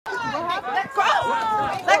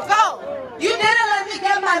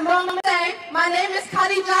My name is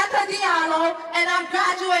Khadijata Diallo, and I'm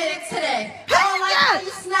graduating today. I don't like how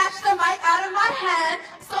you snatched the mic out of my hand,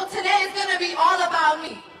 so today is going to be all about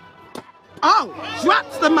me. Oh,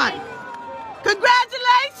 drops the mic.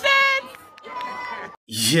 Congratulations!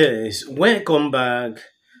 Yes, welcome back.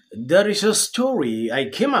 There is a story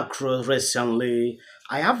I came across recently.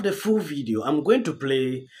 I have the full video I'm going to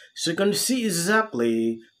play so you can see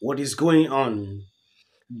exactly what is going on.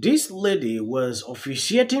 This lady was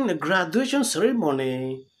officiating a graduation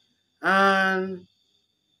ceremony, and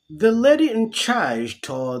the lady in charge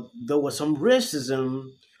thought there was some racism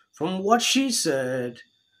from what she said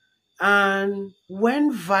and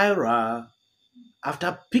went viral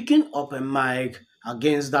after picking up a mic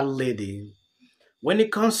against that lady. When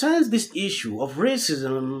it concerns this issue of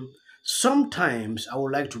racism, sometimes I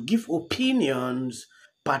would like to give opinions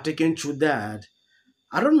pertaining to that.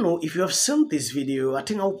 I don't know if you have seen this video. I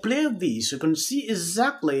think I'll play this so you can see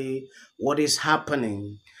exactly what is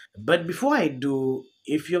happening. But before I do,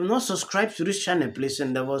 if you have not subscribed to this channel, please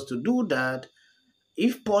endeavor to do that.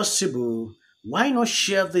 If possible, why not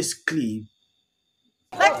share this clip?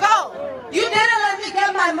 Let go! You didn't let me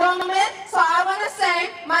get my moment, so I want to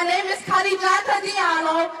say my name is Khadijata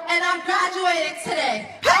Diallo, and I'm graduating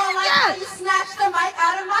today. I don't like how you snatched the mic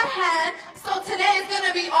out of my hand, so today is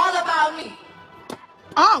going to be all about me.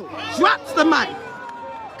 Oh, drops the mic.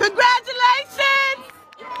 Congratulations!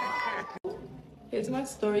 Here's my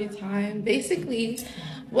story time. Basically,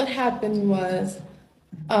 what happened was,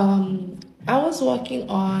 I was walking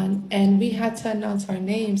on and we had to announce our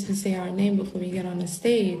names and say our name before we get on the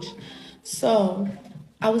stage. So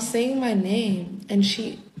I was saying my name and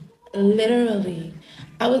she literally,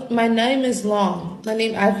 my name is long. My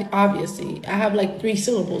name, obviously, I have like 3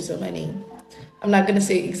 syllables in my name. I'm not going to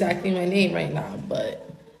say exactly my name right now, but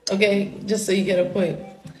okay, just so you get a point.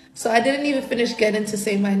 So I didn't even finish getting to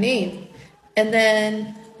say my name. And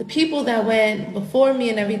then the people that went before me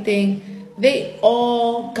and everything, they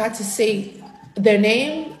all got to say their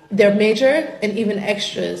name, their major, and even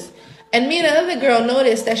extras. And me and another girl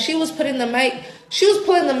noticed that she was pulling the mic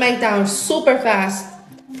down super fast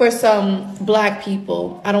for some black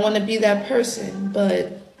people. I don't want to be that person,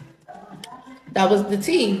 but that was the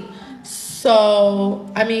tea.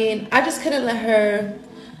 So, I mean, I just couldn't let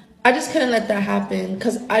that happen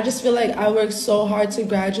because I just feel like I worked so hard to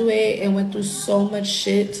graduate and went through so much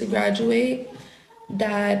shit to graduate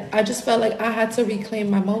that I just felt like I had to reclaim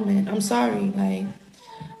my moment. I'm sorry. Like,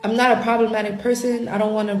 I'm not a problematic person. I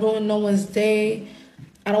don't want to ruin no one's day.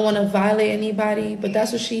 I don't want to violate anybody, but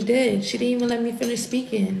that's what she did. She didn't even let me finish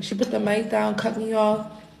speaking. She put the mic down, cut me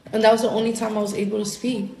off, and that was the only time I was able to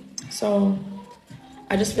speak. So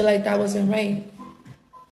I just feel like that wasn't right.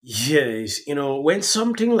 Yes, when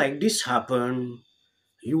something like this happens,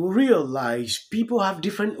 you will realize people have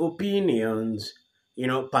different opinions,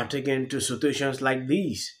 pertaining to situations like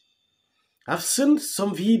this. I've seen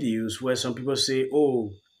some videos where some people say, oh,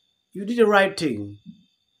 you did the right thing.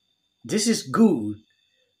 This is good.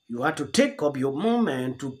 You had to take up your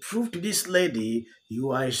moment to prove to this lady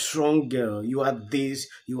you are a strong girl. You are this,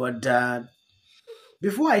 you are that.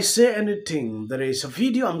 Before I say anything, there is a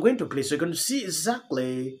video I'm going to play so you can see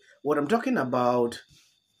exactly what I'm talking about.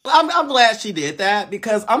 I'm glad she did that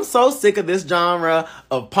because I'm so sick of this genre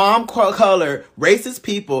of palm-colored racist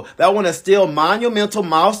people that want to steal monumental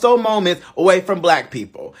milestone moments away from black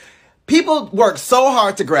people. People work so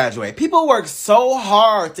hard to graduate. People work so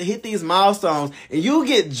hard to hit these milestones, and you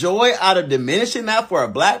get joy out of diminishing that for a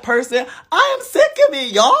black person. I am sick of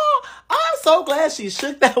it, y'all. I'm so glad she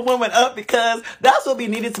shook that woman up because that's what we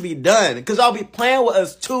needed to be done because y'all be playing with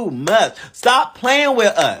us too much. Stop playing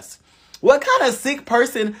with us. What kind of sick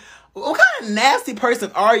person, what kind of nasty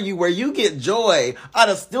person are you where you get joy out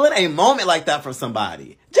of stealing a moment like that from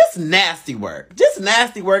somebody? Just nasty work. Just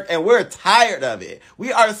nasty work, and we're tired of it.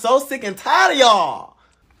 We are so sick and tired of y'all.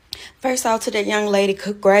 First off, to that young lady,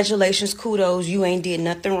 congratulations, kudos. You ain't did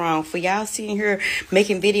nothing wrong. For y'all sitting here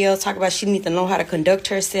making videos, talk about she need to know how to conduct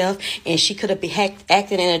herself, and she could have been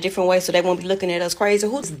acting in a different way so they won't be looking at us crazy.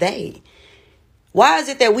 Who's they? Why is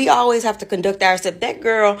it that we always have to conduct ourselves?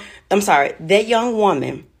 That young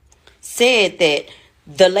woman said that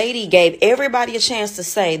the lady gave everybody a chance to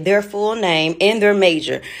say their full name and their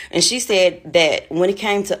major. And she said that when it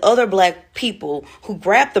came to other black people who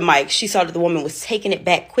grabbed the mic, she saw that the woman was taking it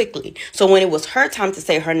back quickly. So when it was her time to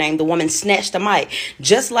say her name, the woman snatched the mic.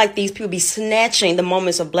 Just like these people be snatching the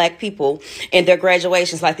moments of black people in their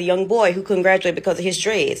graduations, like the young boy who couldn't graduate because of his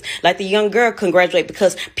dreads, like the young girl couldn't graduate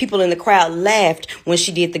because people in the crowd laughed when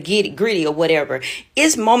she did the gritty or whatever.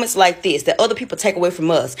 It's moments like this that other people take away from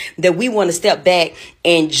us that we want to step back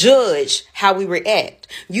and judge how we react.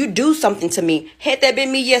 You do something to me. Had that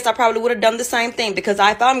been me, yes, I probably would have done the same thing, because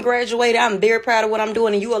if I'm graduated, I'm very proud of what I'm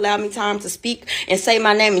doing, and you allow me time to speak and say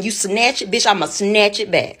my name and you snatch it, bitch, I'ma snatch it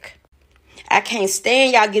back. I can't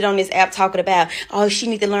stand y'all get on this app talking about, oh, she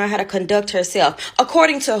need to learn how to conduct herself.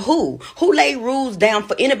 According to who? Who laid rules down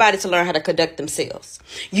for anybody to learn how to conduct themselves?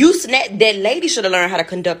 That lady should have learned how to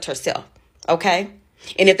conduct herself. Okay?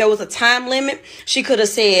 And if there was a time limit, she could have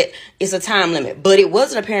said it's a time limit. But it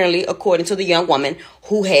wasn't, apparently, according to the young woman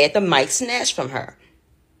who had the mic snatched from her.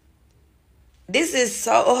 This is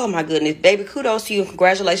so, oh my goodness. Baby, kudos to you.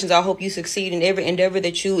 Congratulations. I hope you succeed in every endeavor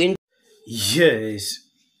that you in. Yes,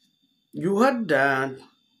 you heard that.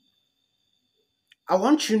 I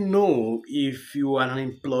want you to know, if you are an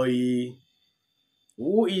employee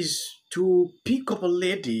who is to pick up a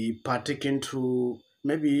lady partaking through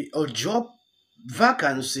maybe a job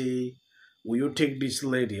vacancy, will you take this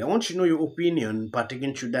lady? I want you to know your opinion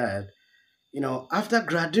partaking through that. After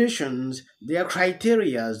graduations, there are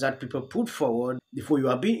criteria that people put forward before you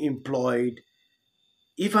are being employed.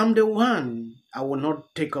 If I'm the one, I will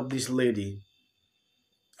not take up this lady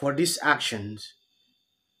for these actions.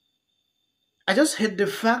 I just hate the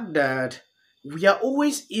fact that we are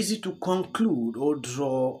always easy to conclude or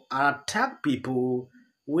draw and attack people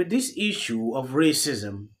with this issue of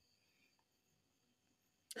racism.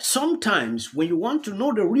 Sometimes, when you want to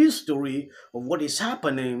know the real story of what is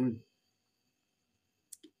happening,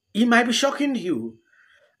 it might be shocking to you.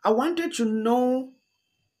 I wanted to know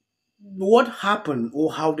what happened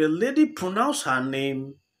or how the lady pronounced her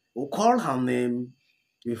name or called her name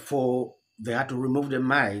before they had to remove the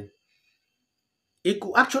mic. It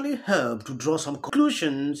could actually help to draw some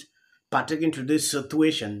conclusions pertaining to this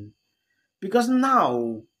situation, because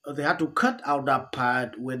now they had to cut out that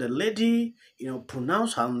part where the lady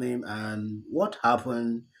pronounced her name and what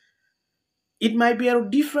happened. It might be a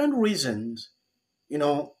different reasons. you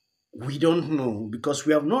know we don't know because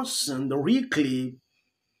we have not seen the real clip.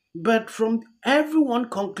 But from everyone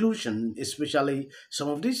conclusion, especially some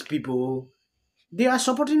of these people, they are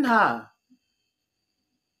supporting her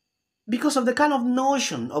because of the kind of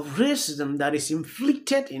notion of racism that is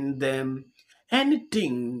inflicted in them.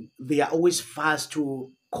 Anything, they are always fast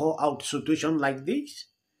to call out situation like this.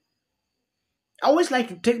 I always like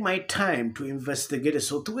to take my time to investigate a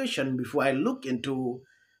situation before I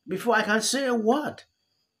can say a word.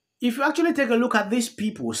 If you actually take a look at these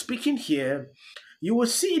people speaking here, you will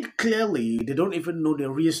see it clearly. They don't even know the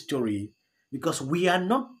real story because we are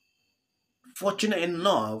not fortunate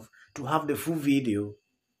enough to have the full video.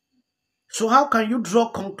 So how can you draw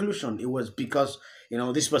conclusion? It was because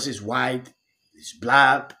this person is white, is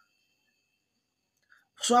black.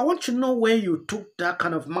 So I want to know where you took that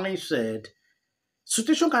kind of mindset.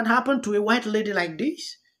 Situation can happen to a white lady like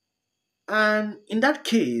this, and in that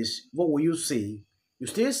case, what will you say? You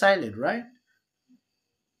stay silent, right?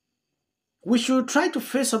 We should try to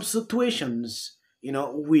face some situations,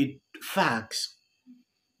 with facts,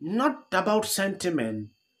 not about sentiment.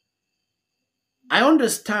 I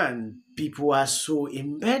understand people are so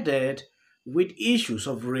embedded with issues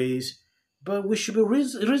of race, but we should be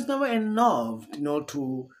reasonable enough,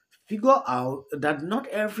 to figure out that not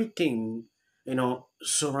everything,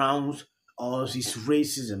 surrounds us is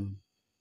racism.